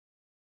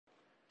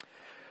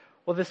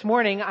Well, this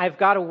morning I've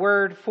got a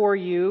word for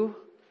you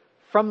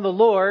from the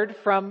Lord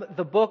from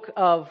the book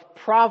of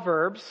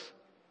Proverbs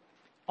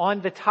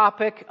on the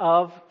topic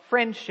of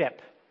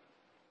friendship.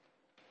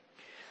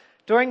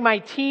 During my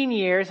teen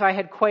years, I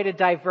had quite a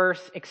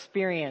diverse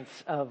experience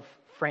of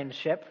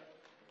friendship.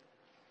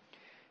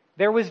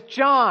 There was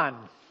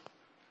John,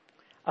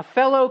 a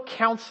fellow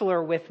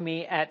counselor with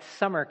me at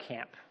summer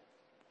camp.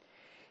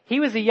 He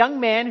was a young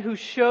man who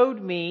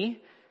showed me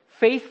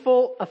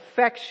faithful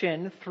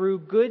affection through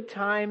good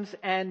times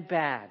and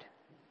bad.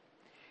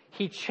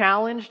 He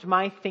challenged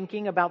my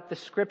thinking about the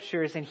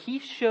scriptures, and he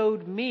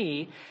showed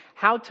me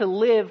how to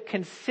live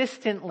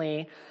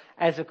consistently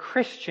as a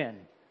Christian,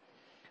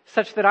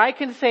 such that I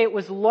can say it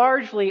was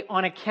largely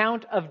on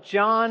account of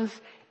John's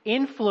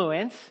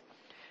influence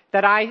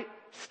that I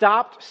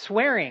stopped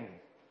swearing.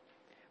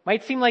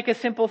 Might seem like a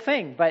simple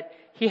thing, but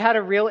he had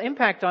a real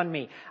impact on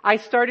me. I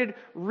started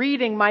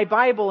reading my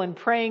Bible and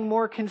praying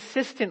more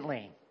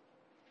consistently.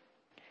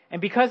 And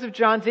because of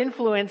John's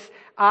influence,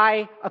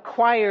 I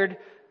acquired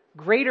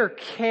greater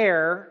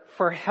care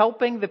for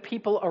helping the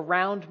people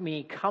around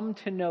me come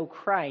to know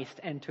Christ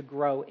and to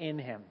grow in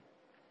Him.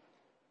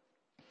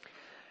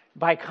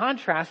 By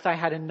contrast, I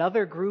had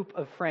another group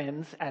of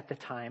friends at the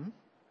time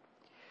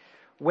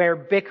where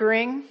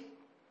bickering,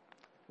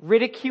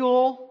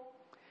 ridicule,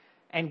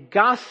 and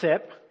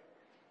gossip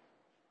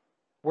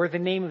were the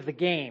name of the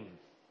game.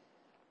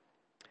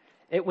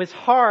 It was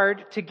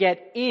hard to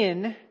get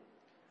in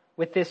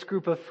with this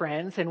group of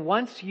friends, and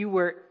once you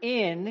were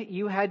in,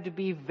 you had to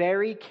be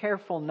very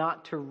careful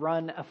not to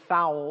run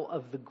afoul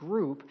of the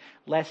group,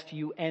 lest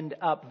you end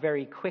up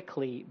very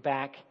quickly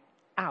back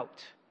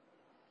out.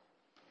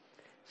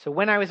 So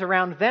when I was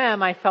around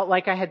them, I felt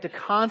like I had to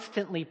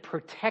constantly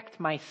protect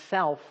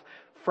myself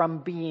from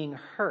being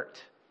hurt.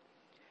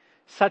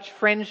 Such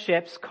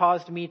friendships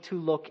caused me to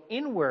look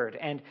inward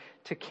and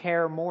to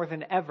care more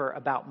than ever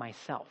about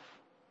myself.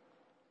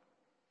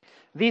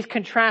 These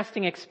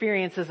contrasting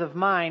experiences of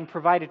mine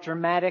provide a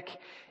dramatic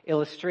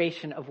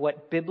illustration of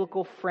what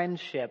biblical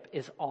friendship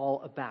is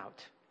all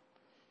about.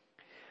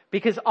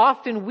 Because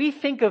often we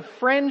think of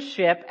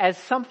friendship as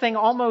something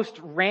almost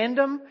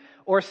random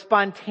or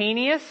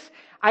spontaneous.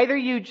 Either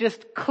you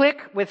just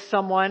click with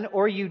someone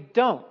or you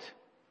don't.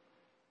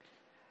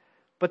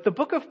 But the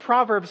book of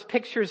Proverbs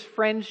pictures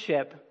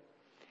friendship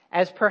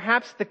as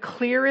perhaps the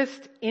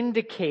clearest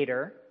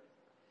indicator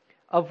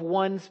of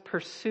one's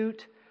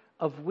pursuit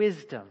of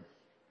wisdom.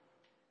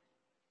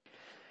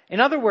 In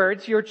other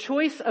words, your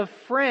choice of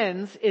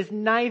friends is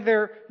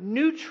neither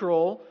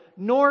neutral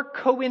nor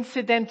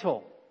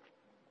coincidental.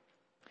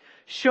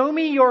 Show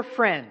me your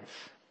friends,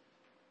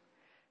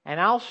 and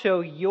I'll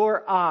show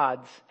your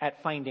odds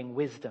at finding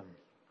wisdom.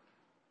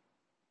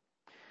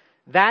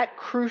 That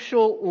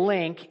crucial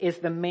link is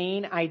the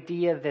main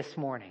idea this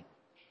morning.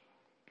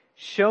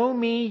 Show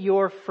me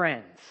your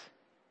friends.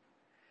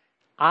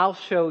 I'll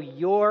show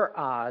your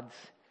odds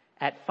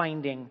at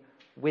finding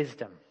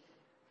wisdom.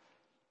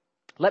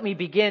 Let me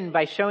begin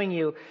by showing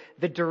you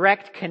the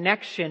direct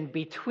connection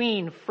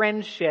between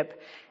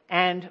friendship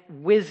and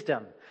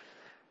wisdom.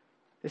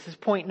 This is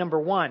point number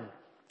one,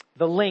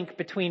 the link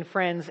between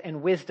friends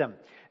and wisdom.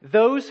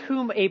 Those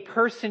whom a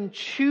person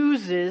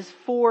chooses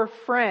for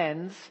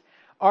friends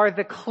are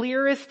the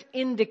clearest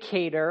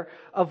indicator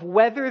of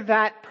whether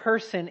that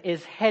person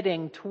is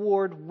heading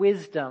toward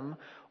wisdom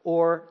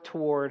or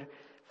toward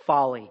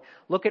folly.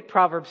 Look at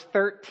Proverbs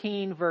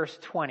 13, verse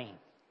 20.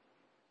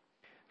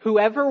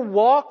 Whoever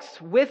walks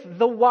with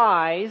the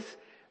wise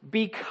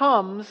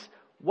becomes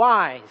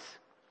wise,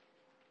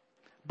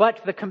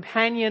 but the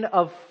companion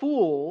of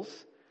fools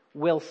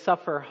will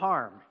suffer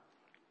harm.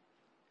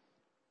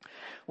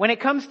 When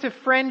it comes to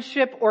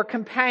friendship or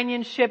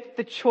companionship,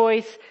 the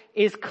choice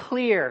is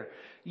clear.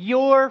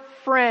 Your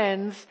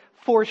friends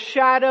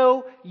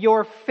foreshadow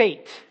your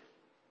fate.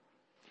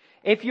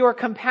 If your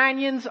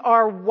companions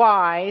are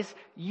wise,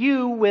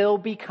 you will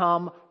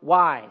become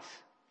wise.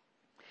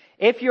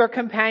 If your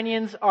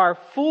companions are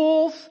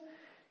fools,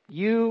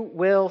 you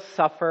will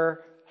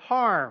suffer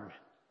harm.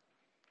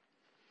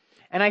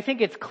 And I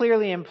think it's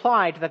clearly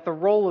implied that the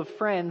role of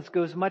friends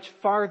goes much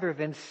farther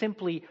than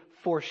simply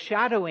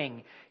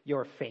foreshadowing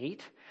your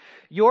fate.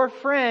 Your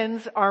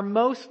friends are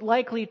most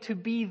likely to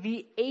be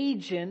the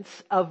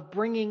agents of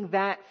bringing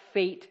that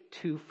fate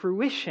to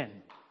fruition.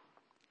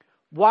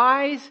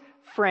 Wise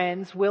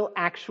friends will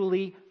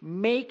actually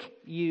make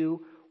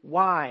you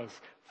wise.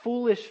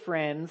 Foolish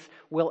friends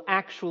will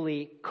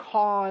actually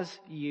cause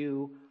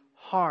you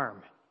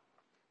harm.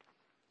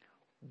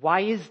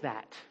 Why is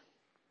that?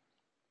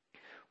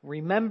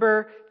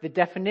 Remember the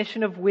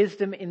definition of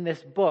wisdom in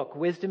this book.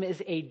 Wisdom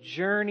is a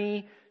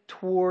journey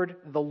toward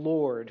the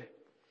Lord.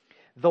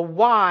 The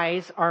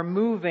wise are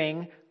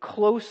moving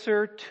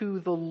closer to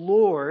the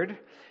Lord,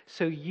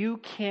 so you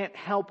can't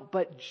help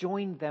but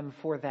join them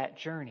for that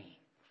journey.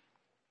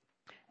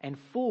 And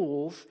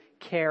fools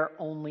care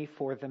only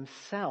for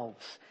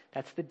themselves.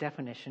 That's the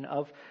definition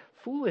of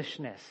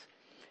foolishness.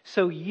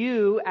 So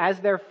you, as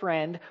their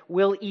friend,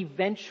 will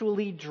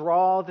eventually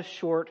draw the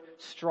short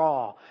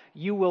straw.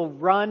 You will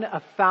run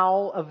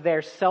afoul of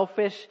their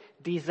selfish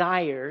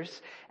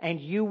desires, and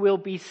you will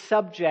be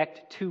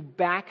subject to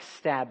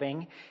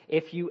backstabbing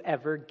if you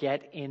ever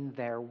get in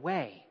their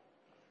way.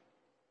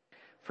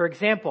 For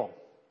example,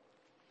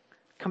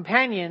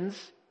 companions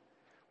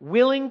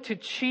willing to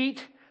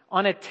cheat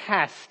on a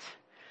test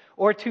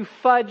or to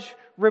fudge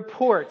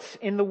reports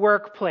in the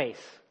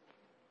workplace,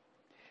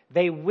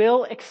 they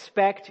will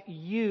expect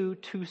you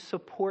to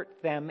support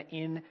them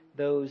in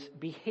those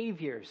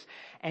behaviors.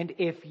 And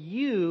if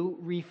you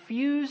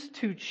refuse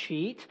to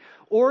cheat,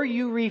 or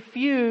you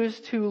refuse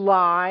to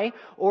lie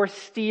or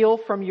steal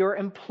from your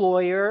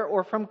employer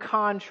or from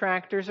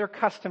contractors or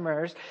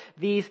customers,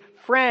 these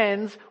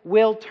friends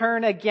will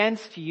turn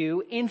against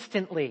you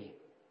instantly.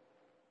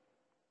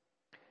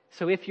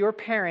 So if your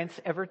parents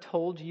ever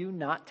told you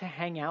not to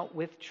hang out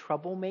with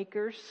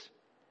troublemakers,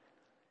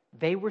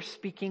 they were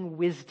speaking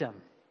wisdom.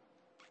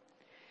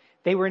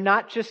 They were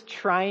not just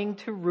trying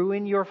to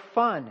ruin your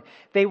fun.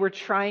 They were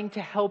trying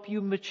to help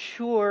you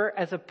mature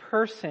as a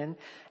person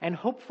and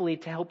hopefully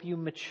to help you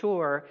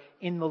mature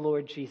in the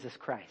Lord Jesus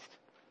Christ.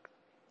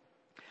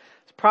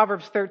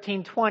 Proverbs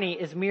 13:20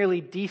 is merely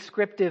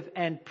descriptive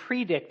and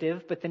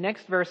predictive, but the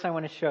next verse I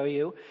want to show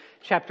you,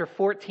 chapter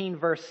 14,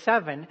 verse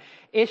 7,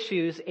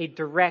 issues a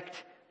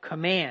direct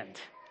command.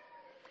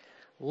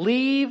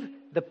 Leave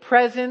the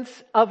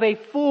presence of a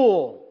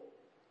fool,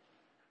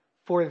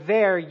 for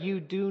there you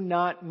do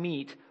not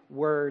meet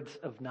words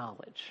of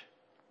knowledge.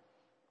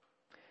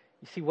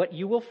 You see, what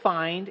you will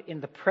find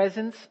in the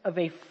presence of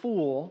a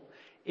fool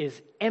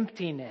is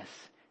emptiness,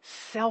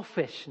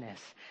 selfishness,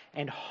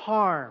 and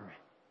harm.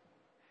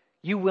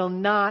 You will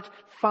not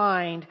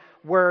find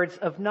words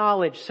of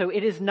knowledge. So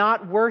it is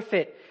not worth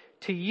it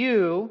to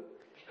you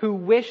who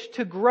wish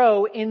to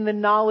grow in the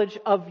knowledge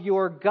of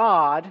your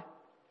God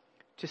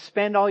to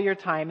spend all your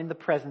time in the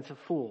presence of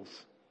fools.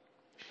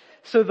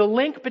 So the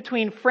link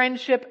between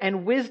friendship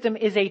and wisdom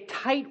is a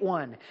tight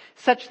one,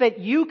 such that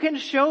you can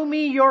show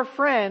me your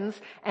friends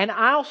and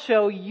I'll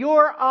show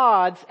your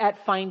odds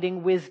at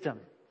finding wisdom.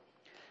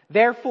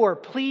 Therefore,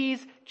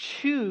 please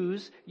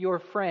choose your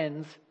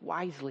friends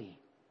wisely.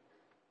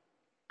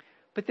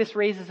 But this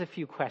raises a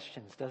few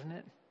questions, doesn't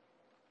it?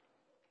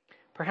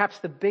 Perhaps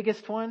the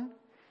biggest one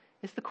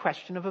is the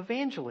question of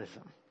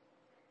evangelism.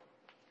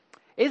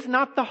 Is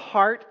not the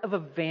heart of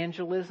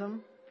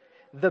evangelism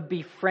the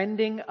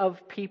befriending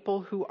of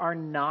people who are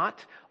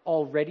not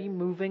already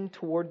moving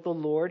toward the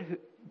Lord,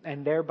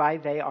 and thereby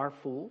they are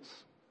fools?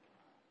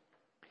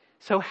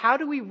 So how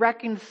do we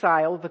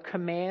reconcile the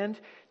command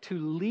to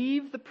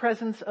leave the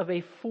presence of a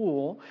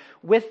fool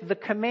with the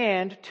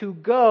command to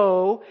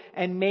go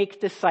and make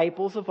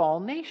disciples of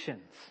all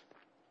nations?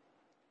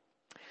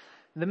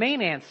 The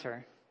main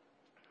answer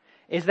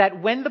is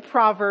that when the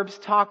Proverbs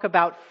talk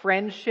about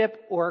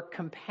friendship or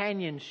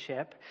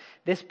companionship,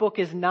 this book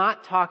is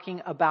not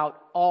talking about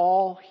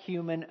all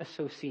human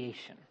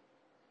association.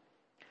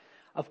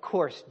 Of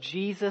course,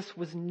 Jesus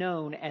was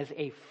known as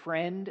a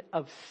friend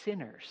of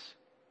sinners.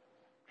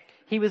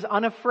 He was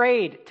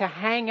unafraid to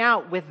hang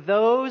out with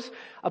those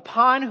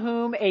upon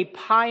whom a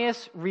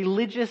pious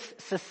religious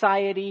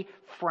society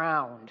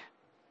frowned.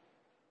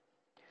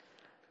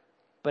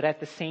 But at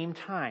the same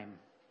time,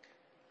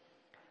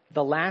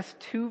 the last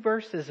two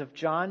verses of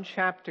John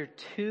chapter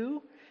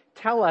 2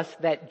 tell us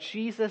that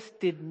Jesus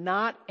did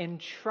not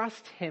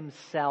entrust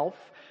himself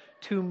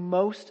to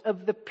most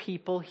of the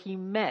people he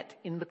met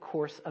in the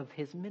course of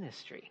his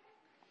ministry,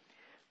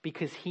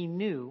 because he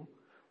knew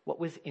what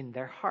was in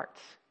their hearts.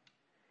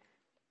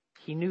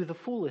 He knew the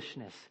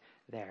foolishness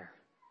there.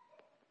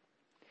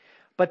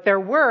 But there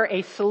were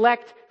a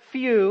select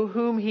few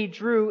whom he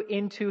drew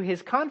into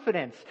his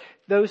confidence,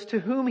 those to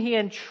whom he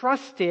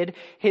entrusted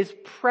his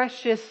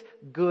precious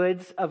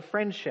goods of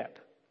friendship.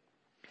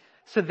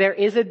 So there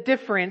is a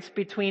difference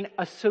between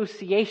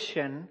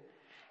association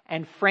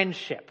and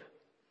friendship.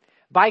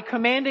 By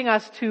commanding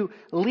us to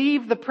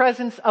leave the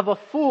presence of a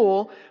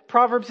fool,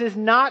 Proverbs is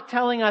not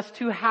telling us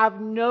to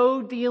have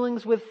no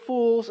dealings with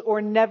fools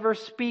or never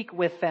speak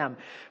with them.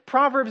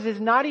 Proverbs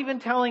is not even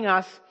telling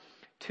us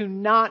to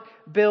not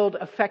build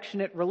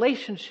affectionate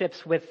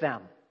relationships with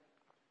them.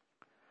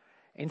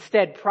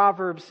 Instead,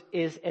 Proverbs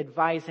is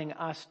advising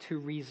us to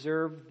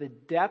reserve the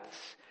depths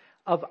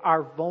of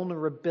our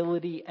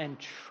vulnerability and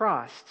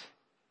trust,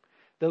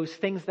 those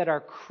things that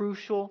are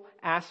crucial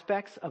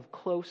aspects of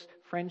close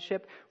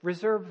friendship,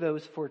 reserve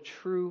those for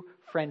true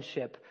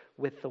friendship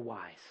with the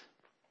wise.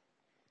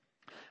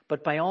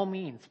 But by all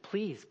means,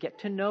 please get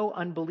to know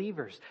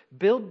unbelievers,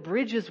 build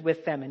bridges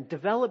with them, and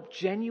develop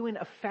genuine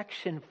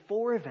affection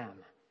for them.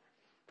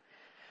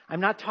 I'm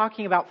not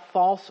talking about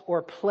false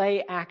or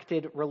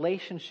play-acted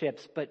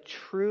relationships, but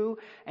true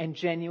and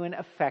genuine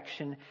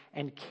affection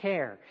and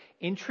care.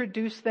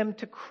 Introduce them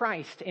to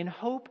Christ in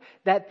hope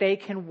that they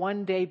can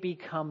one day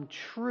become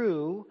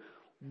true,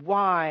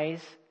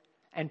 wise,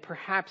 and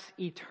perhaps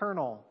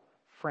eternal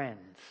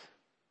friends.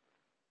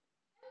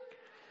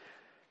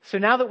 So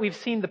now that we've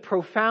seen the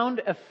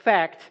profound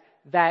effect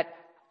that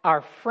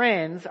our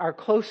friends, our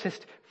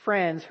closest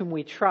friends whom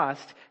we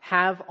trust,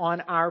 have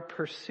on our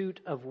pursuit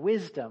of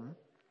wisdom,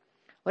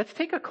 let's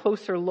take a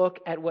closer look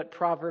at what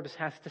Proverbs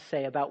has to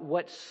say about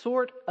what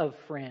sort of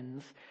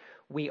friends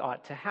we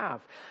ought to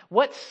have.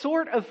 What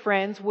sort of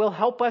friends will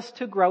help us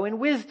to grow in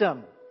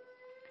wisdom?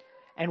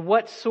 And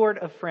what sort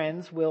of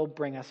friends will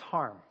bring us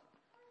harm?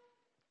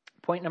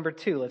 Point number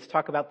 2, let's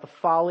talk about the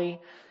folly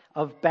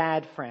of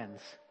bad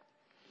friends.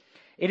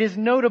 It is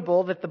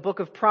notable that the book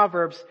of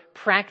Proverbs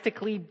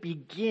practically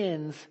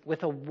begins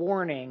with a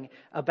warning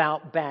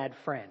about bad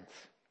friends.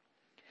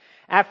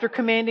 After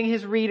commanding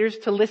his readers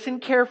to listen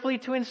carefully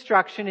to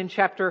instruction in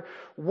chapter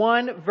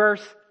 1,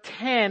 verse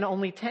 10,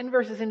 only 10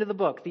 verses into the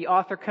book, the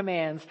author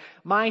commands,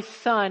 "My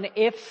son,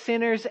 if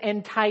sinners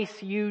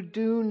entice you,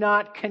 do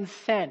not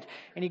consent."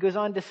 And he goes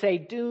on to say,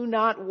 "Do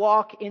not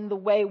walk in the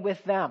way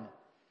with them."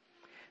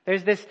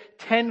 There's this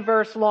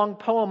 10-verse long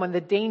poem on the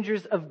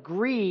dangers of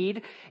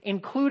greed,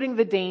 including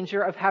the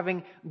danger of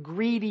having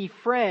greedy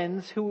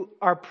friends who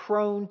are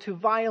prone to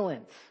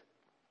violence.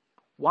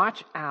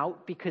 Watch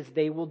out, because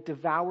they will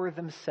devour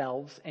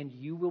themselves and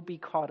you will be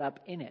caught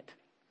up in it.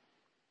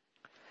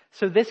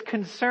 So this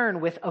concern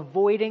with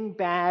avoiding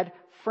bad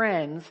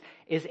friends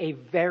is a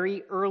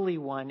very early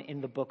one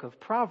in the book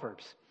of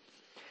Proverbs.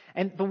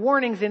 And the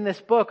warnings in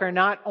this book are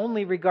not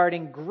only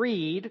regarding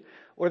greed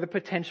or the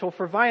potential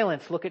for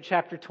violence. Look at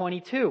chapter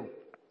 22.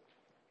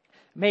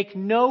 "Make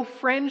no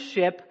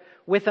friendship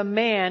with a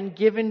man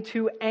given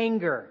to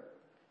anger,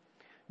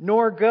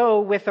 nor go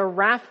with a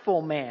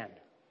wrathful man,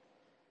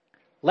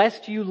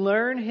 lest you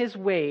learn his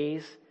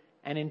ways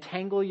and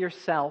entangle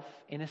yourself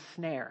in a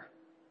snare."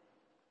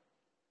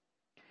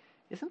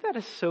 Isn't that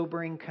a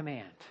sobering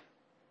command?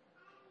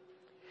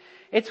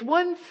 It's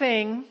one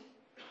thing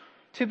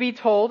to be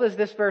told, as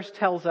this verse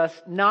tells us,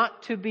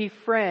 not to be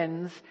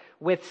friends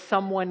with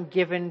someone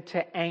given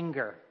to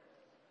anger.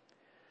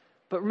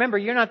 But remember,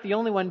 you're not the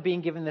only one being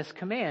given this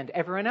command.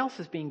 Everyone else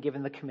is being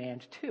given the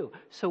command too.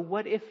 So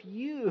what if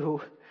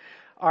you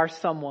are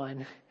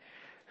someone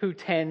who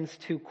tends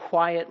to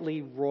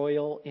quietly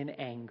roil in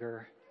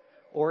anger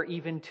or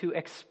even to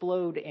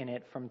explode in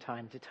it from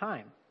time to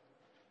time?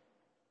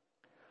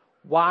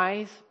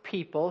 Wise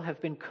people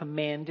have been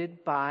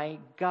commanded by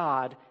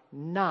God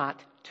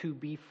not to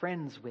be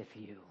friends with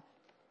you.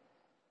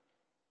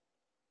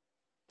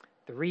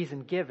 The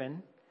reason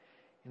given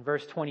in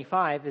verse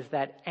 25 is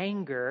that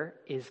anger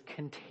is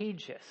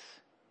contagious.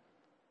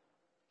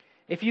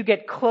 If you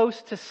get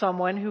close to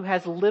someone who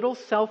has little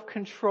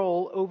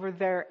self-control over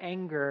their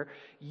anger,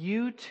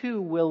 you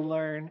too will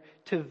learn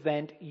to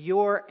vent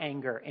your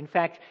anger. In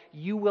fact,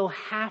 you will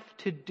have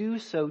to do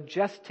so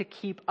just to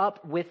keep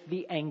up with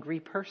the angry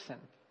person.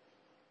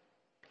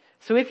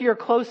 So if your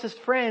closest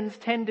friends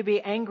tend to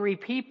be angry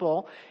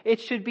people,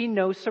 it should be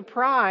no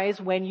surprise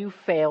when you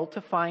fail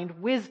to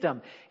find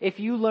wisdom.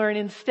 If you learn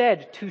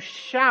instead to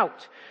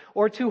shout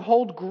or to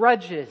hold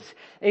grudges,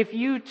 if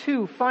you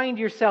too find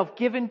yourself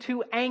given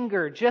to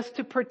anger just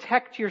to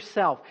protect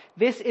yourself,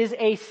 this is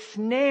a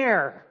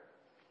snare.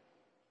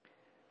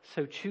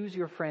 So choose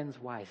your friends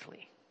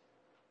wisely.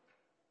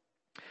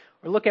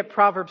 Or look at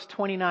Proverbs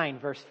 29,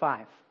 verse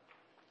 5.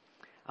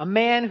 "A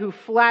man who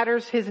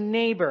flatters his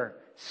neighbor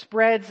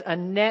spreads a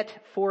net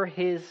for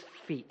his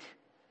feet."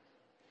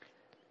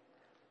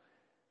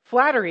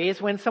 Flattery is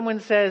when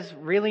someone says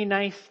really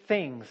nice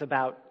things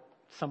about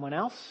someone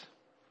else,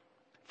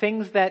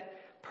 things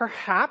that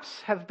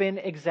perhaps have been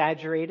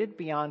exaggerated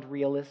beyond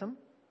realism.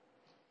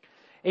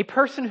 A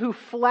person who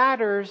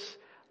flatters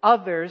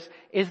others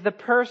is the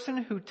person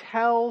who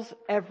tells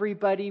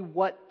everybody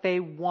what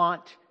they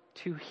want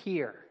to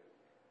hear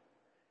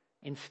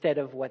instead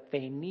of what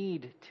they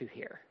need to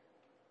hear.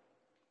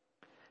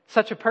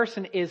 Such a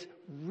person is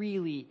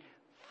really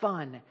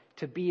fun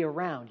to be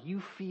around. You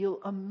feel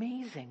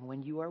amazing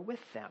when you are with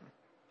them.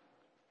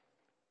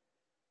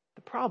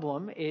 The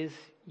problem is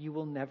you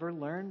will never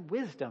learn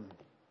wisdom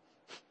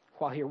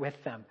while you're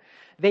with them.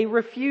 They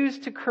refuse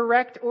to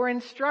correct or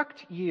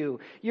instruct you.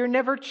 You're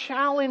never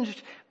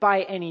challenged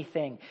by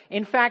anything.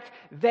 In fact,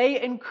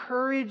 they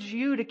encourage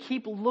you to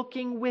keep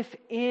looking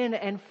within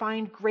and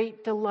find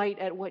great delight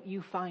at what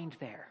you find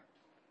there,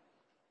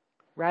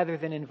 rather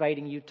than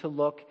inviting you to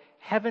look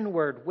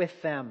heavenward with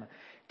them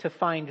to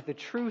find the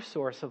true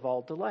source of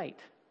all delight.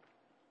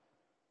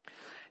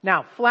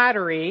 Now,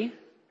 flattery,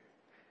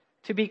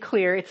 to be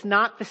clear, it's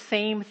not the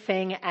same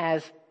thing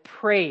as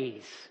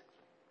praise.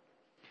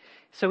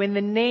 So in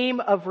the name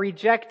of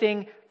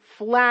rejecting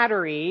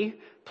flattery,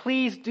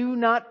 please do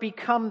not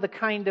become the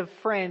kind of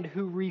friend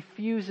who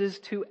refuses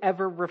to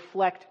ever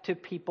reflect to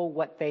people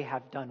what they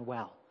have done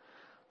well.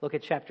 Look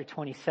at chapter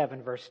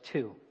 27, verse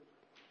 2.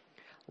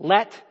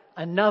 "Let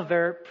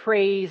another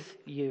praise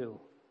you,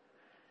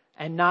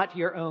 and not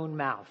your own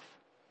mouth,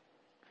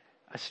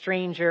 a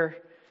stranger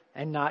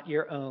and not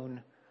your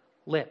own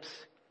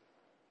lips."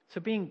 So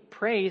being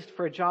praised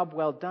for a job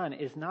well done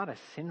is not a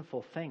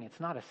sinful thing. It's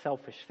not a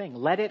selfish thing.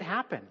 Let it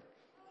happen.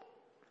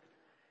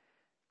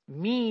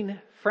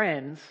 Mean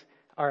friends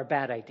are a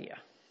bad idea.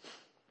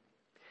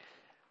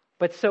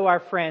 but so are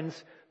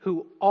friends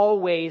who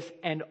always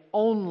and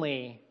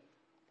only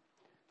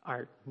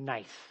are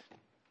nice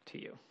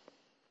to you.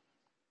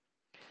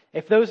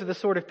 If those are the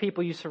sort of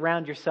people you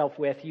surround yourself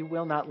with, you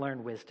will not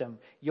learn wisdom.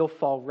 You'll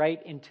fall right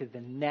into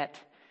the net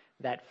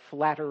that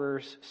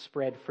flatterers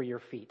spread for your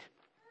feet.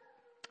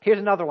 Here's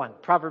another one,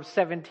 Proverbs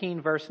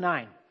 17, verse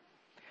 9.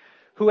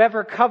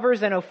 Whoever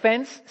covers an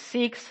offense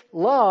seeks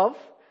love,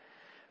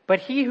 but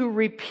he who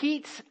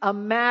repeats a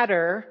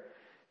matter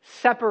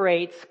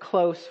separates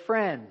close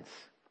friends.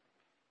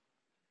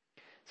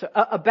 So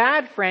a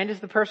bad friend is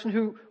the person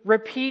who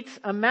repeats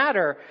a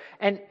matter.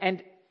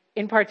 And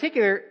in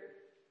particular,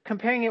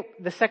 comparing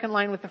it, the second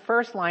line with the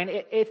first line,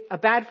 a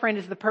bad friend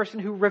is the person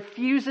who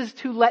refuses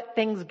to let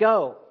things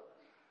go.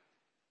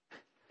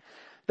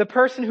 The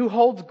person who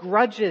holds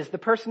grudges, the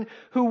person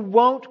who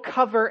won't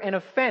cover an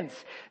offense,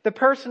 the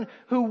person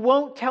who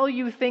won't tell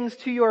you things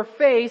to your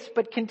face,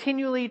 but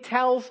continually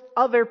tells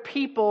other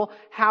people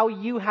how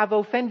you have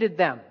offended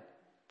them.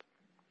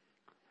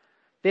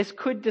 This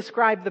could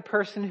describe the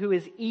person who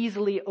is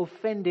easily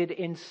offended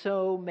in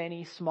so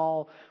many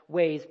small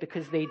ways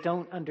because they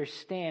don't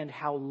understand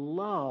how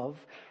love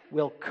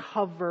will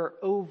cover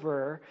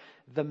over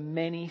the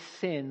many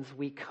sins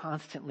we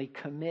constantly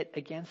commit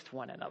against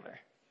one another.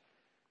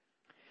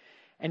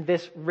 And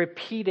this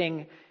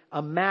repeating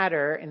a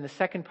matter in the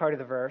second part of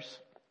the verse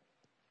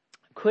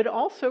could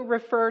also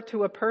refer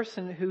to a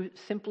person who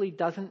simply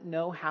doesn't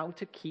know how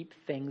to keep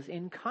things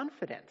in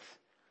confidence.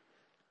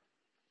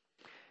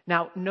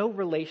 Now, no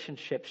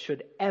relationship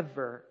should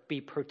ever be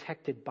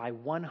protected by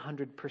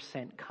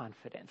 100%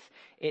 confidence.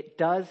 It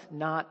does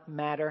not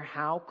matter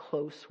how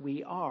close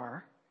we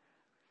are.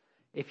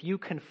 If you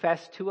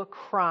confess to a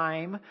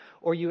crime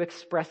or you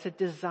express a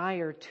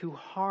desire to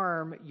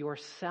harm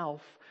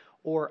yourself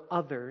or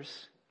others,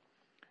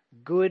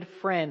 good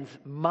friends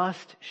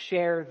must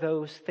share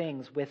those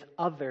things with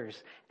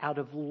others out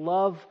of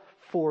love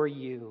for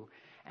you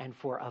and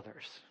for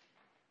others.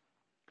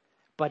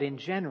 But in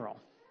general,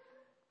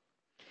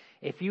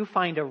 if you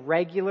find a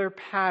regular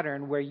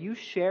pattern where you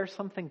share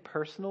something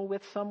personal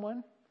with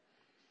someone,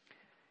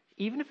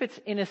 even if it's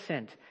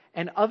innocent,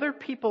 and other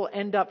people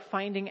end up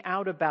finding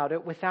out about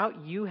it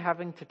without you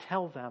having to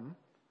tell them,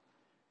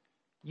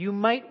 you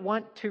might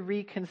want to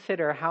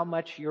reconsider how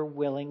much you're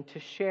willing to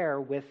share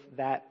with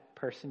that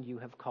person you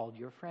have called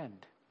your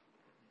friend.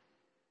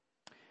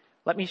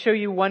 Let me show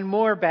you one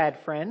more bad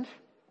friend.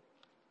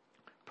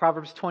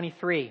 Proverbs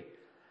 23,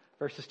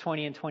 verses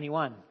 20 and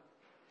 21.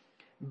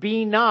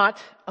 Be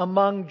not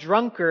among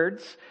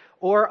drunkards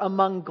or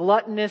among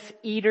gluttonous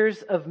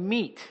eaters of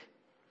meat,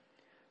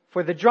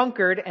 for the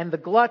drunkard and the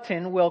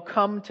glutton will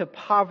come to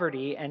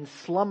poverty, and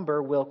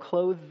slumber will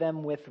clothe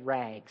them with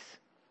rags.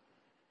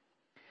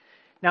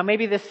 Now,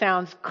 maybe this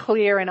sounds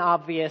clear and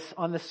obvious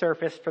on the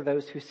surface for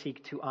those who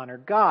seek to honor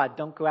God.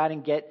 Don't go out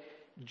and get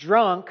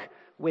drunk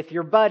with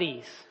your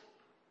buddies.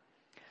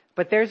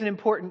 But there's an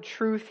important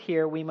truth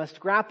here we must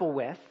grapple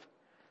with.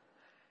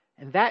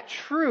 And that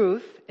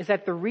truth is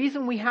that the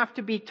reason we have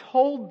to be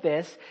told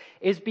this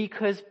is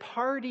because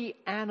party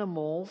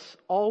animals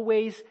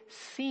always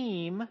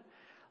seem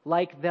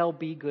like they'll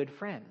be good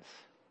friends.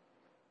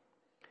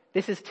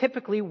 This is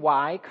typically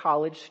why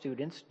college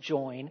students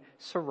join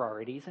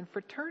sororities and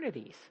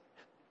fraternities.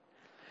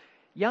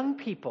 Young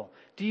people,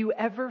 do you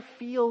ever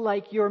feel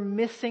like you're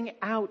missing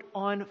out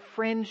on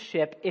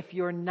friendship if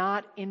you're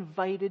not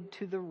invited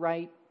to the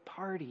right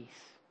parties?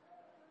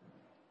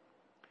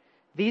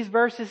 These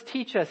verses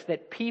teach us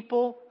that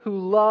people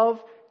who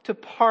love to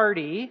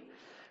party,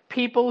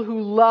 people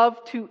who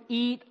love to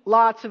eat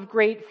lots of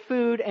great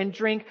food and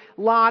drink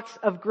lots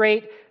of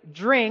great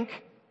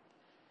drink,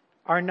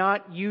 are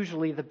not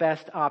usually the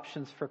best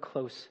options for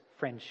close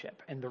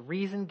friendship. And the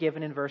reason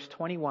given in verse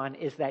 21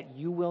 is that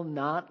you will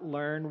not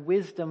learn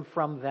wisdom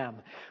from them.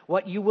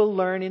 What you will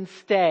learn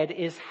instead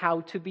is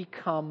how to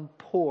become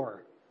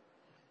poor.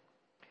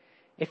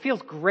 It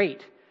feels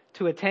great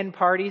to attend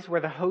parties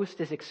where the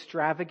host is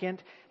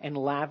extravagant and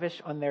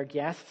lavish on their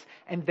guests.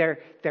 And there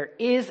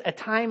is a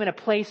time and a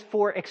place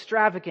for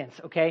extravagance,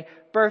 okay?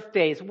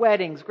 Birthdays,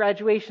 weddings,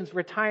 graduations,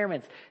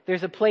 retirements.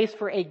 There's a place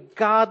for a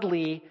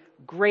godly,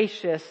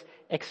 gracious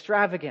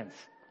extravagance.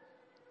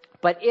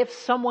 But if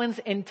someone's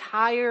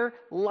entire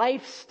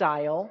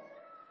lifestyle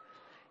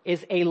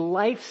is a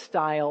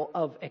lifestyle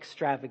of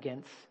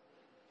extravagance,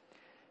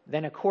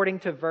 then according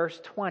to verse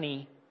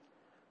 20,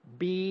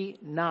 be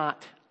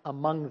not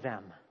among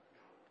them.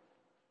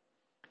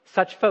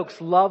 Such folks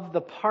love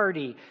the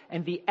party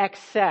and the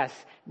excess,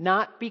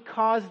 not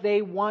because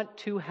they want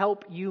to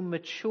help you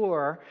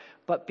mature,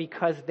 but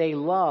because they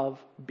love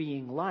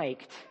being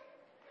liked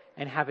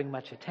and having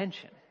much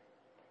attention.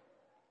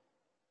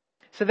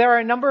 So there are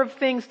a number of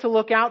things to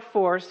look out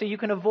for so you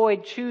can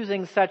avoid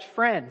choosing such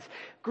friends.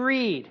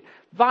 Greed,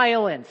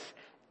 violence,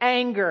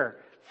 anger,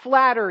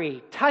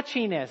 flattery,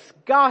 touchiness,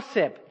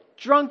 gossip,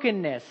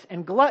 drunkenness,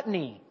 and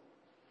gluttony.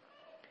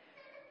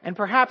 And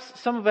perhaps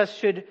some of us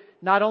should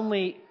not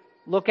only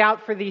look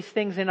out for these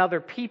things in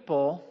other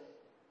people,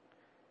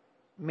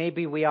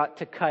 maybe we ought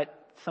to cut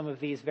some of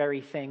these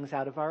very things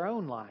out of our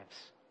own lives.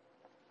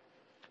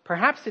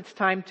 Perhaps it's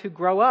time to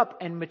grow up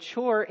and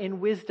mature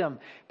in wisdom,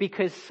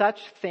 because such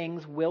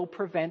things will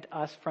prevent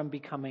us from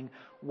becoming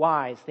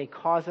wise. They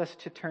cause us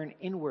to turn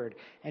inward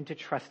and to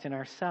trust in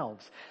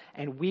ourselves.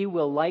 And we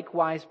will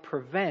likewise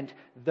prevent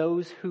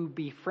those who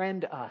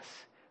befriend us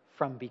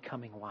from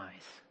becoming wise.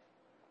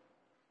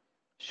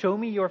 Show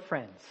me your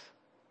friends.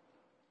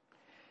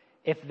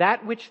 If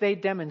that which they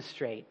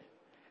demonstrate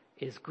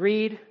is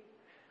greed,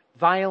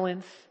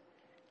 violence,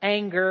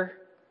 anger,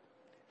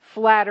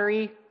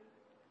 flattery,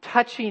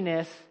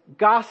 touchiness,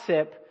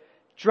 gossip,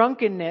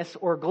 drunkenness,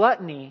 or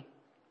gluttony,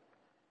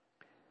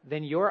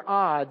 then your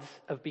odds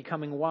of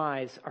becoming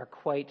wise are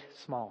quite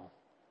small.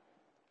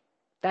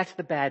 That's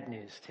the bad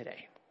news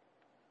today.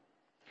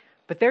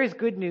 But there is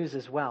good news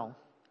as well.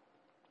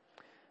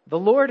 The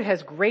Lord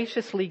has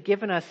graciously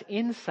given us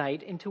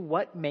insight into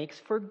what makes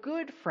for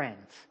good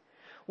friends.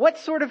 What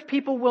sort of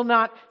people will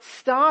not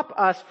stop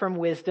us from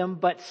wisdom,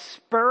 but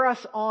spur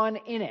us on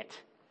in it?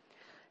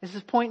 This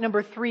is point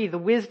number 3, the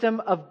wisdom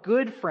of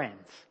good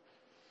friends.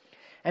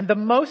 And the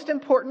most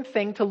important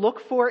thing to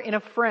look for in a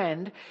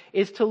friend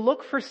is to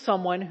look for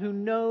someone who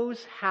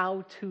knows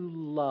how to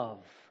love.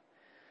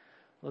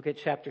 Look at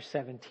chapter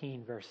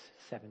 17, verse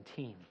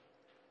 17.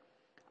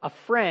 A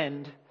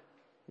friend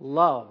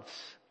loves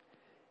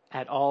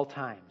at all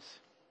times,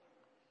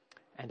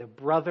 and a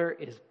brother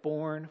is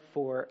born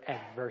for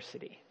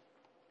adversity.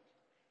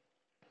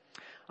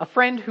 A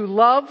friend who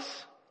loves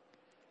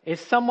is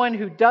someone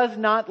who does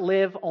not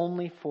live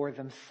only for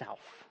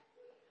themselves.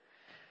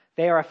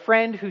 They are a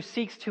friend who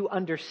seeks to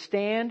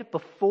understand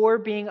before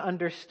being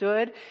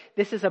understood.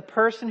 This is a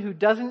person who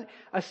doesn't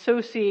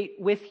associate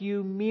with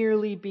you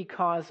merely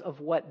because of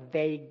what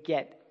they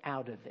get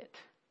out of it.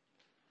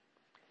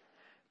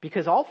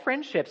 Because all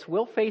friendships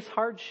will face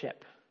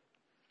hardship.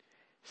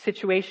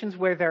 Situations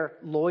where their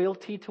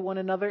loyalty to one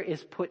another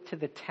is put to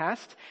the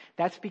test,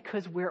 that's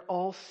because we're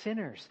all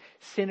sinners.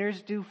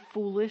 Sinners do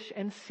foolish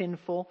and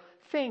sinful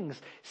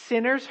things.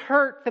 Sinners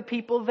hurt the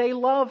people they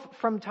love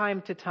from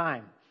time to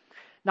time.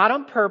 Not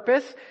on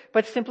purpose,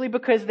 but simply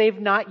because they've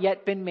not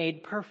yet been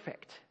made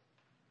perfect.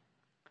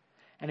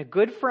 And a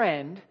good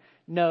friend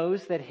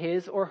knows that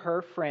his or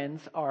her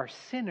friends are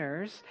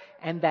sinners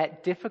and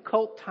that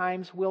difficult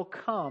times will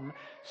come,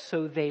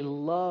 so they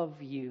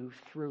love you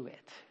through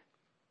it.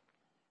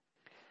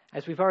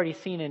 As we've already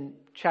seen in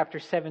chapter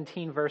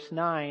 17, verse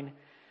 9,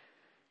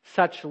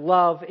 such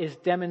love is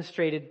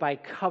demonstrated by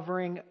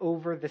covering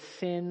over the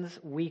sins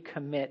we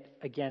commit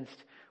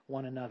against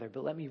one another.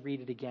 But let me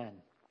read it again.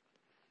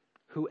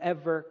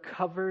 Whoever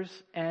covers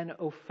an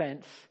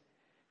offense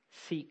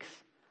seeks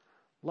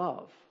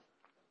love.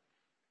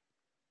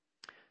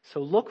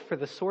 So look for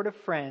the sort of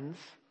friends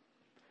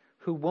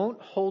who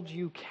won't hold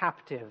you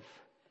captive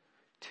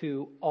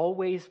to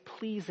always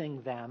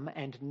pleasing them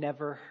and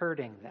never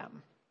hurting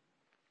them.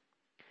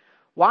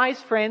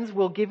 Wise friends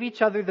will give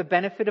each other the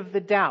benefit of the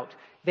doubt.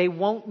 They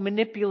won't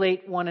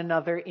manipulate one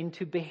another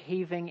into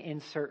behaving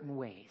in certain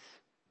ways.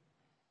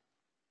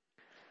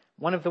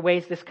 One of the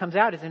ways this comes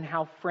out is in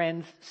how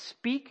friends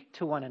speak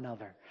to one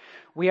another.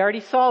 We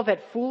already saw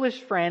that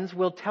foolish friends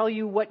will tell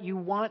you what you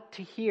want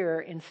to hear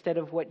instead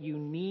of what you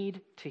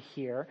need to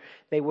hear.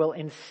 They will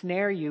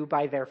ensnare you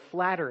by their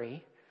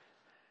flattery.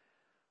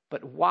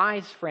 But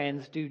wise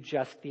friends do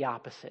just the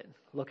opposite.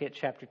 Look at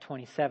chapter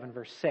 27,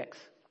 verse 6.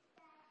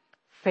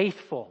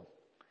 Faithful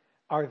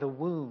are the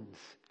wounds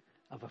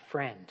of a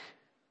friend.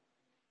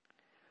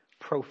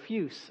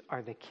 Profuse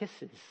are the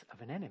kisses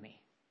of an enemy.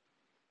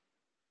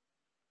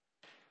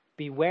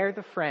 Beware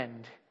the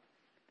friend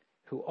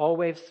who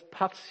always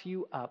puffs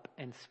you up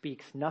and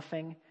speaks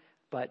nothing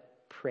but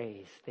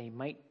praise. They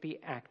might be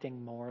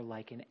acting more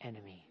like an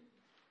enemy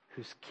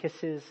whose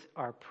kisses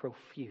are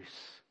profuse.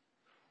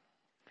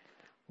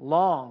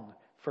 Long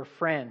for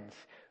friends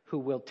who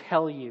will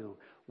tell you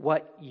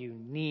what you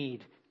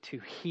need to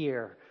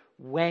hear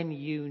when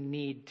you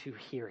need to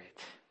hear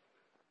it.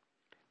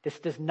 This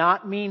does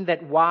not mean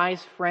that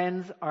wise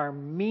friends are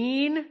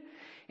mean.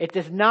 It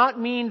does not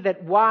mean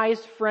that wise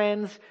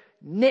friends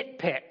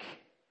nitpick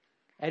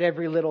at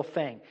every little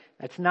thing.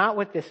 That's not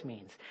what this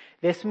means.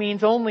 This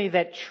means only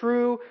that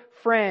true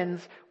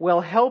friends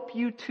will help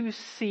you to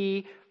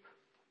see,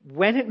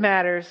 when it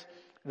matters,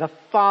 the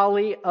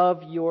folly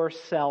of your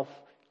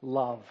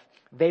self-love.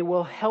 They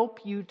will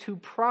help you to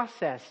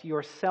process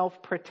your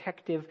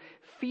self-protective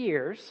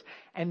fears,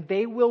 and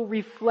they will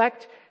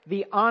reflect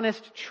the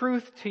honest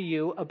truth to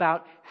you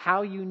about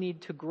how you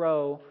need to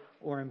grow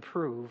or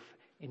improve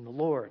in the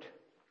Lord.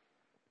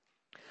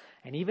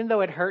 And even though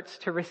it hurts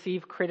to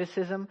receive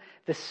criticism,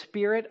 the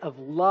spirit of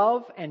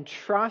love and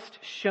trust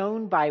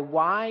shown by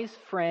wise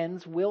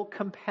friends will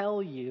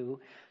compel you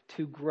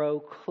to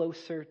grow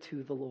closer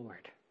to the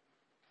Lord.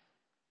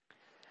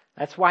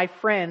 That's why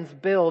friends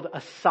build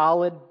a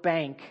solid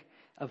bank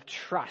of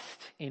trust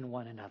in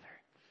one another.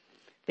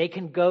 They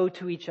can go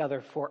to each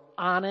other for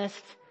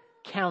honest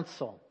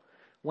counsel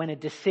when a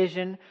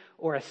decision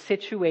or a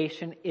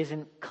situation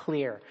isn't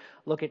clear.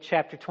 Look at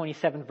chapter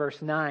 27,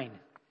 verse 9.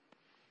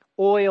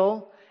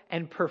 Oil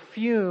and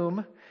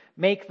perfume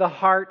make the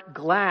heart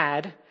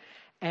glad,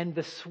 and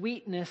the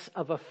sweetness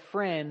of a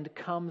friend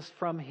comes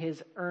from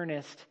his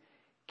earnest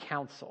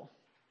counsel.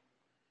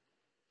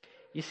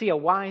 You see, a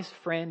wise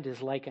friend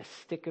is like a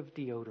stick of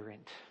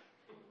deodorant.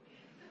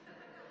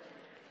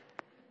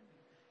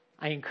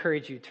 I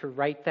encourage you to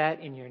write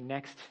that in your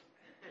next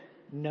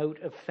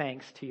note of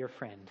thanks to your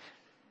friend.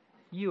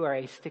 You are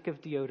a stick of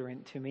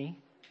deodorant to me.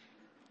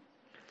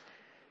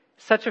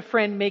 Such a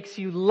friend makes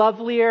you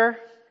lovelier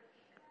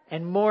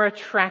and more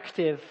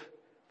attractive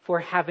for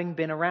having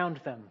been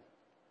around them.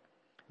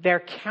 Their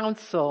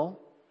counsel,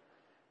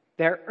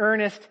 their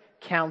earnest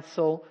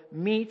counsel,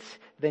 meets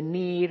the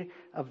need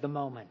of the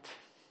moment.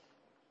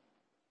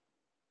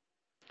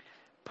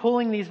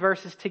 Pulling these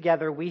verses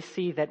together, we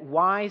see that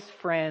wise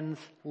friends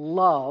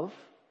love,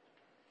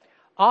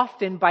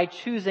 often by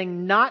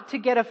choosing not to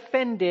get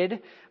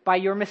offended by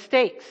your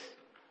mistakes.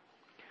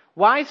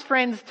 Wise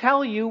friends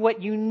tell you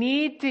what you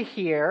need to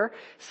hear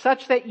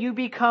such that you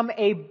become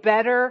a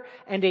better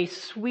and a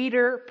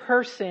sweeter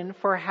person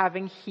for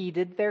having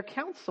heeded their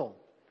counsel.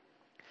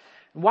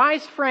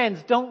 Wise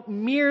friends don't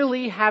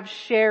merely have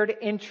shared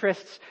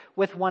interests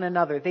with one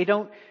another. They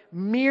don't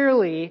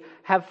merely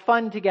have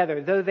fun together,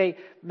 though they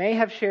may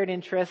have shared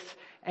interests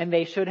and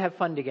they should have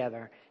fun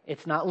together.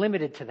 It's not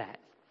limited to that.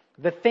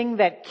 The thing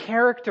that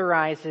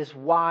characterizes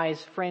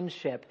wise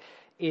friendship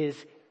is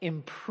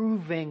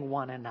improving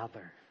one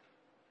another.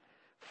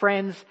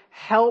 Friends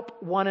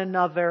help one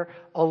another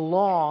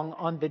along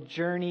on the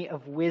journey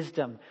of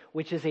wisdom,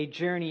 which is a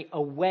journey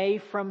away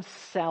from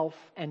self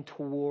and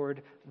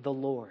toward the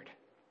Lord.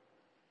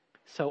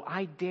 So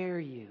I dare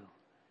you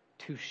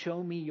to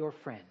show me your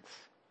friends.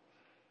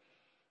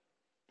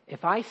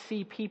 If I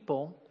see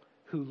people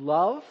who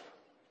love,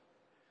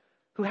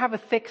 who have a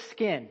thick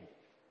skin,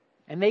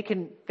 and they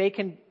can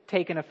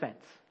take an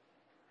offense.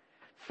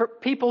 For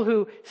people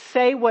who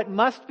say what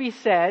must be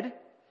said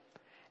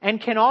and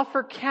can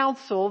offer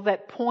counsel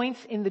that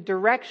points in the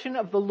direction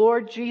of the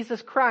Lord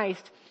Jesus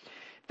Christ,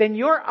 then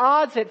your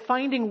odds at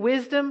finding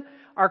wisdom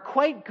are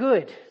quite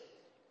good.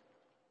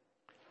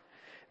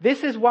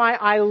 This is why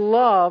I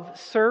love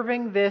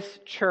serving this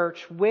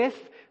church with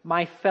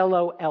my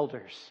fellow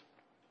elders.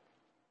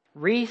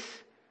 Reese,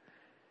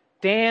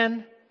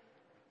 Dan,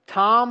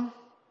 Tom,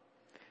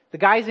 the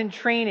guys in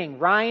training,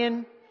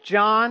 Ryan,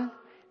 John.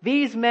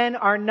 These men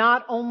are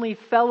not only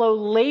fellow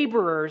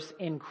laborers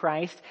in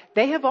Christ,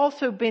 they have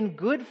also been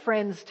good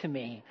friends to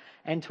me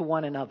and to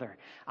one another.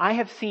 I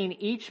have seen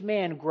each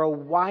man grow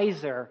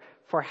wiser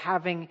for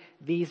having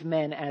these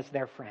men as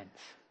their friends.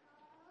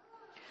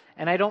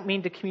 And I don't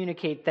mean to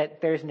communicate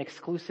that there's an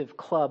exclusive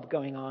club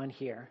going on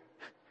here.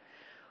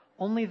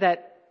 Only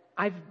that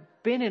I've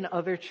been in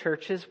other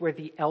churches where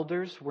the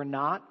elders were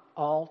not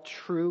all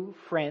true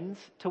friends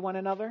to one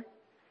another,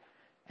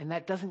 and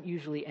that doesn't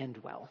usually end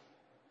well.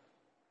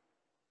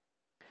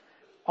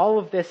 All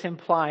of this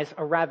implies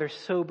a rather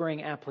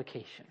sobering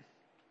application.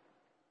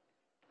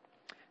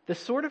 The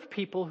sort of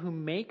people who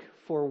make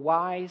for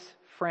wise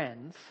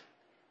friends,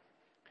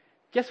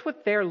 guess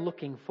what they're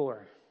looking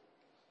for?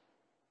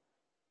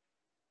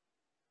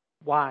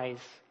 Wise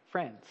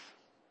friends.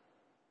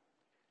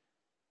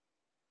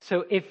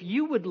 So if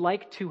you would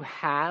like to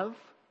have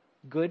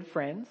good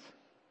friends,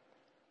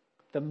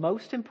 the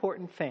most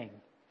important thing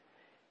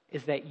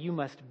is that you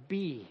must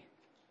be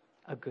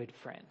a good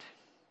friend.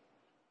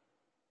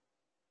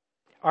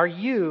 Are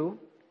you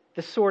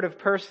the sort of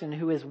person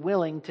who is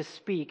willing to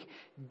speak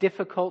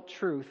difficult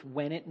truth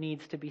when it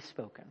needs to be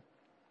spoken?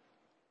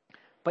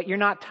 But you're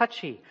not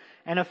touchy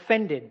and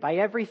offended by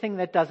everything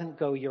that doesn't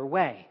go your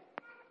way.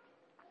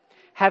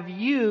 Have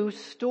you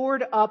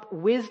stored up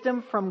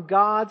wisdom from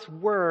God's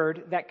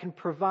word that can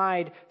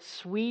provide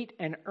sweet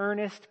and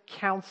earnest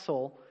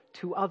counsel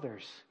to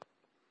others?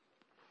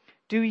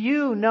 Do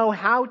you know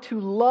how to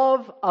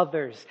love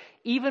others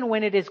even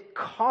when it is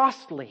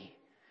costly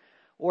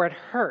or it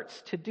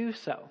hurts to do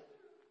so?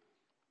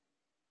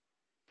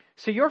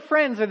 So your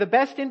friends are the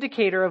best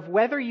indicator of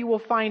whether you will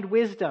find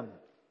wisdom.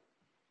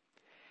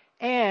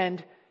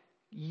 And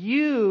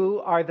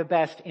you are the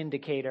best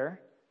indicator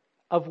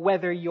of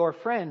whether your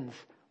friends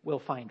will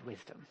find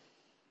wisdom.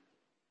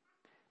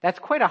 That's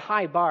quite a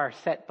high bar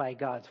set by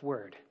God's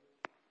word.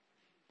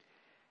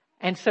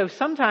 And so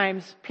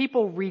sometimes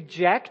people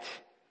reject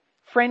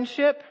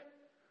friendship.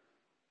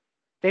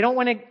 They don't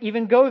want to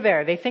even go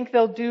there. They think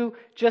they'll do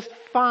just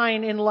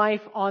fine in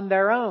life on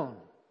their own.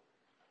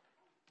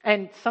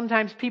 And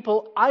sometimes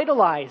people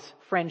idolize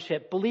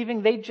friendship,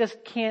 believing they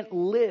just can't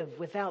live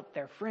without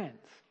their friends.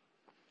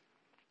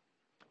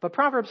 But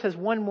Proverbs has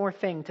one more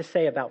thing to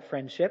say about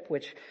friendship,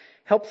 which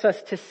helps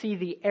us to see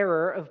the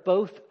error of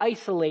both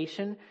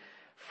isolation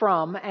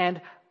from and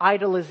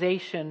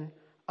idolization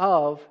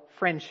of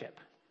friendship.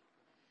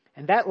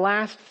 And that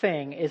last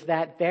thing is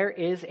that there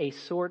is a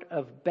sort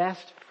of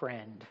best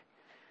friend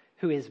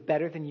who is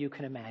better than you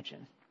can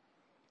imagine.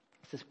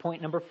 This is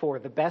point number 4,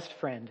 the best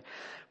friend.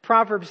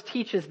 Proverbs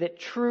teaches that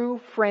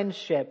true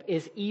friendship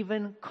is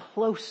even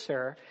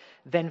closer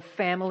than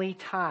family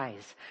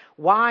ties.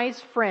 Wise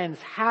friends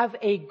have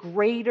a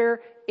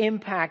greater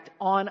impact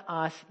on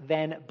us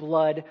than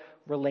blood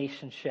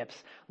relationships.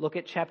 Look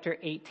at chapter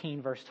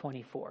 18, verse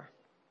 24.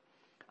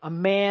 A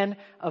man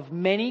of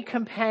many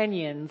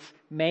companions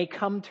may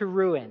come to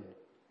ruin,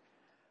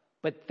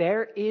 but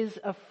there is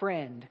a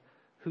friend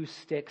who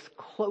sticks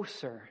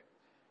closer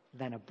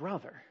than a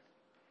brother.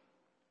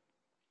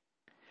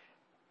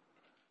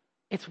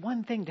 It's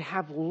one thing to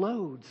have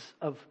loads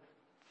of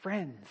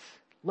friends,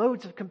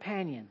 loads of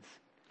companions.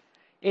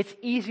 It's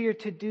easier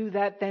to do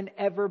that than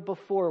ever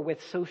before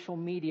with social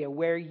media,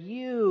 where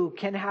you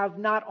can have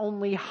not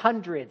only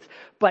hundreds,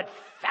 but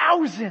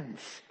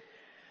thousands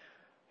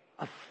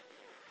of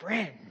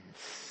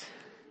friends.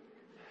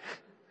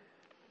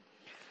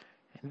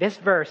 And this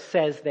verse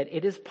says that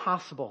it is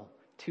possible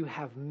to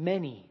have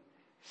many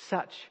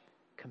such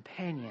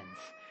companions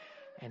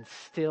and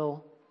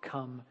still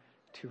come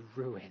to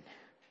ruin.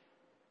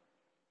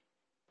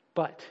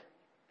 But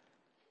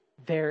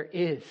there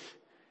is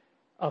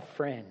a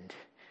friend,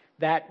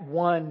 that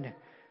one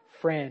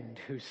friend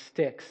who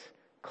sticks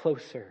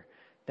closer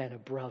than a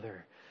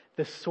brother.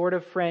 The sort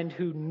of friend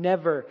who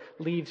never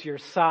leaves your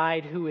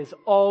side, who is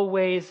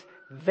always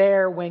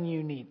there when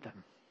you need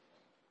them.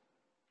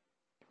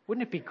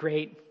 Wouldn't it be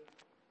great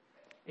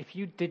if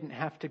you didn't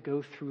have to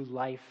go through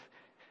life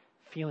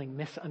feeling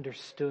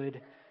misunderstood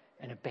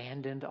and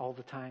abandoned all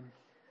the time?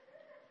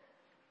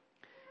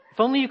 If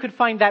only you could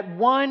find that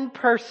one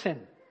person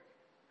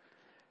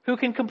who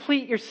can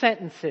complete your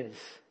sentences,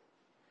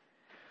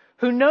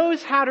 who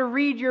knows how to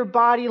read your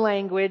body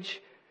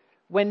language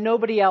when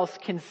nobody else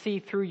can see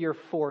through your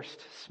forced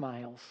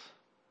smiles.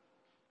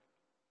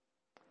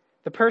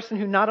 The person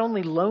who not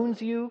only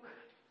loans you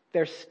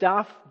their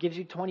stuff, gives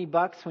you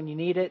 $20 when you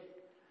need it,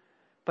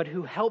 but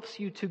who helps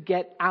you to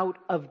get out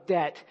of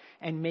debt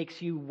and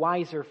makes you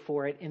wiser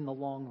for it in the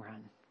long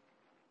run.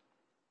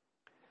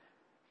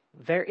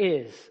 There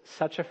is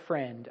such a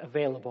friend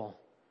available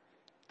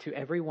to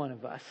every one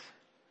of us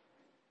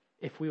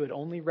if we would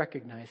only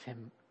recognize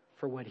him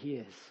for what he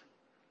is.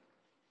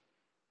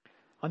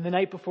 On the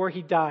night before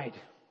he died,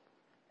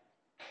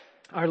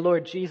 our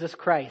Lord Jesus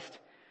Christ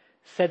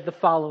said the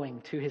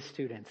following to his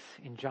students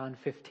in John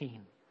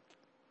 15.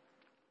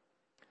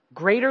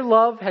 Greater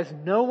love has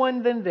no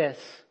one than this,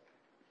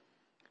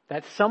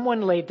 that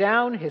someone lay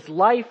down his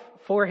life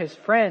for his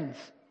friends.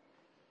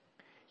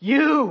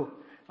 You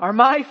are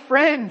my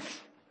friends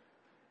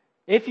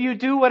if you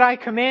do what I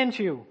command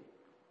you.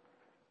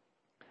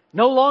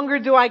 No longer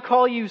do I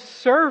call you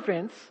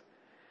servants,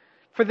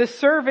 for the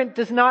servant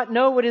does not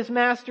know what his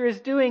master is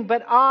doing,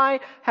 but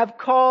I have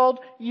called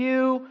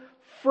you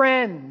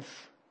friends.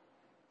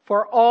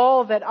 For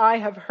all that I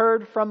have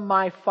heard from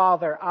my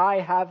Father, I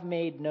have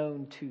made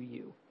known to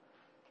you.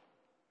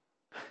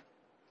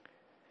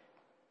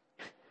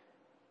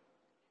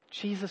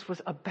 Jesus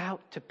was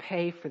about to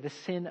pay for the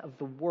sin of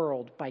the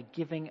world by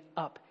giving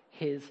up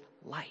his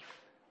life.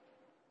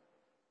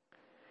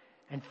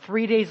 And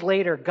 3 days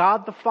later,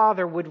 God the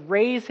Father would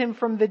raise him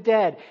from the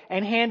dead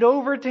and hand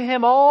over to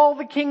him all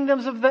the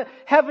kingdoms of the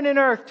heaven and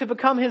earth to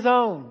become his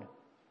own.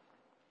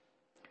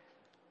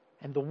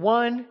 And the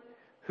one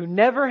who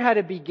never had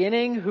a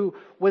beginning, who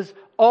was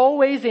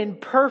always in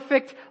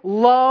perfect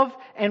love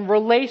and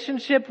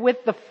relationship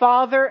with the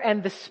Father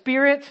and the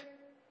Spirit,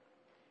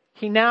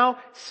 he now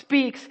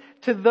speaks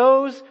to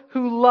those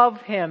who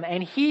love him.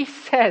 And he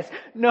says,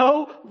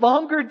 no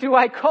longer do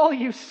I call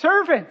you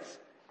servants,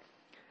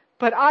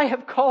 but I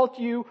have called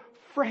you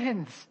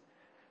friends.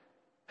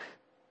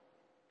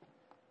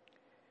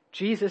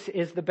 Jesus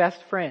is the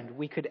best friend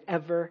we could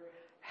ever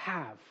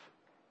have.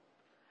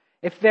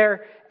 If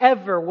there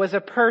ever was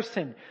a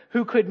person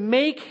who could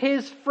make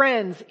his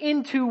friends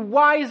into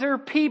wiser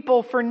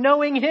people for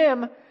knowing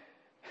him,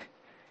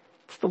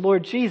 it's the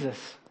Lord Jesus.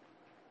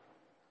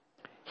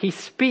 He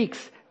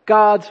speaks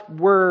God's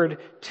word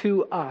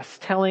to us,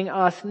 telling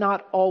us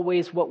not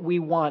always what we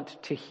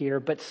want to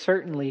hear, but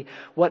certainly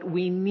what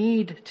we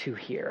need to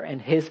hear.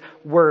 And his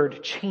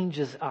word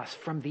changes us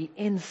from the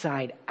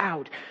inside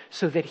out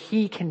so that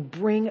he can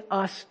bring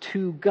us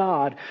to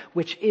God,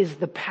 which is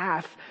the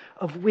path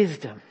of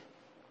wisdom.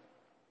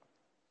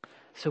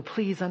 So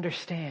please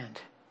understand,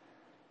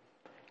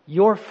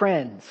 your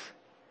friends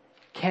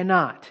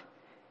cannot,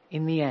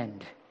 in the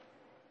end,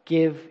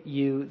 give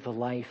you the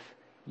life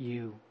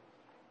you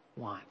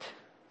want.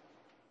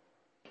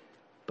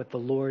 But the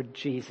Lord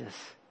Jesus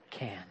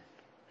can.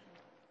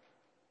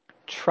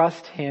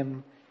 Trust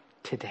him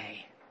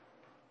today.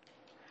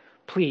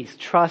 Please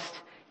trust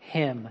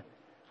him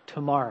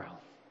tomorrow.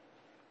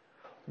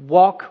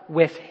 Walk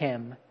with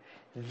him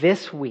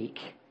this week,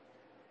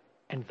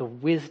 and the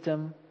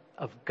wisdom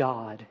of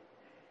God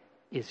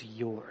is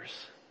yours.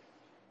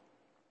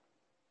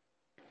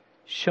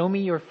 Show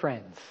me your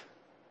friends.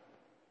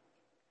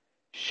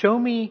 Show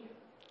me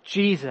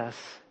Jesus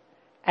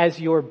as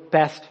your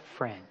best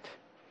friend.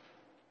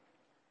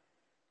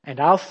 And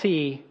I'll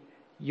see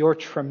your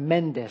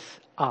tremendous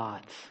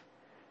odds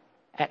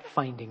at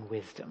finding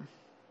wisdom.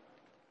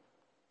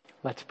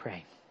 Let's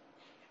pray.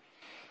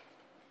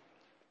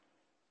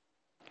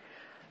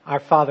 Our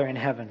Father in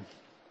heaven,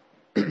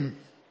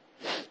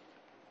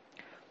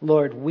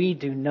 Lord, we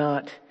do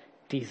not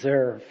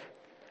deserve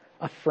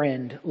a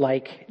friend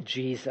like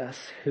Jesus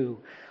who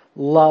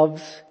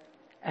loves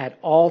at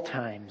all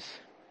times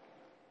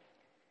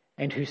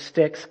and who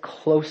sticks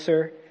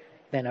closer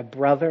than a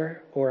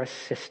brother or a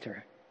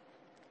sister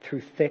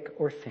through thick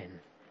or thin.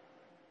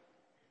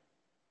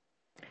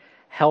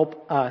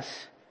 Help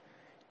us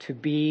to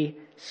be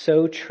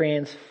so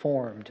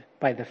transformed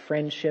by the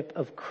friendship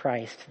of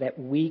Christ that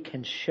we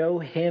can show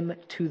him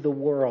to the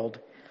world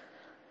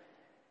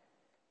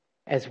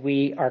as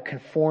we are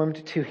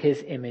conformed to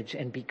his image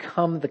and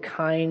become the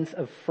kinds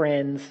of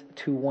friends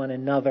to one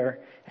another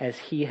as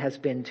he has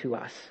been to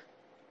us.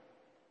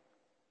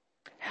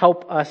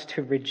 Help us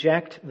to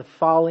reject the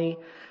folly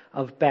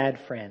of bad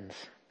friends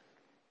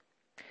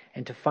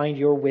and to find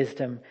your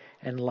wisdom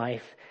and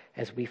life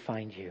as we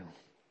find you.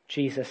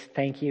 Jesus,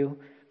 thank you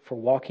for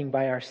walking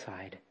by our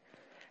side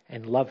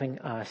and loving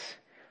us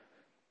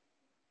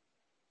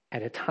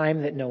at a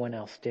time that no one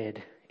else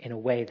did, in a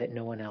way that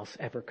no one else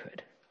ever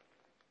could.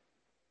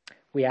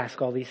 We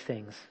ask all these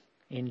things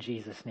in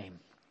Jesus' name.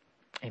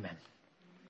 Amen.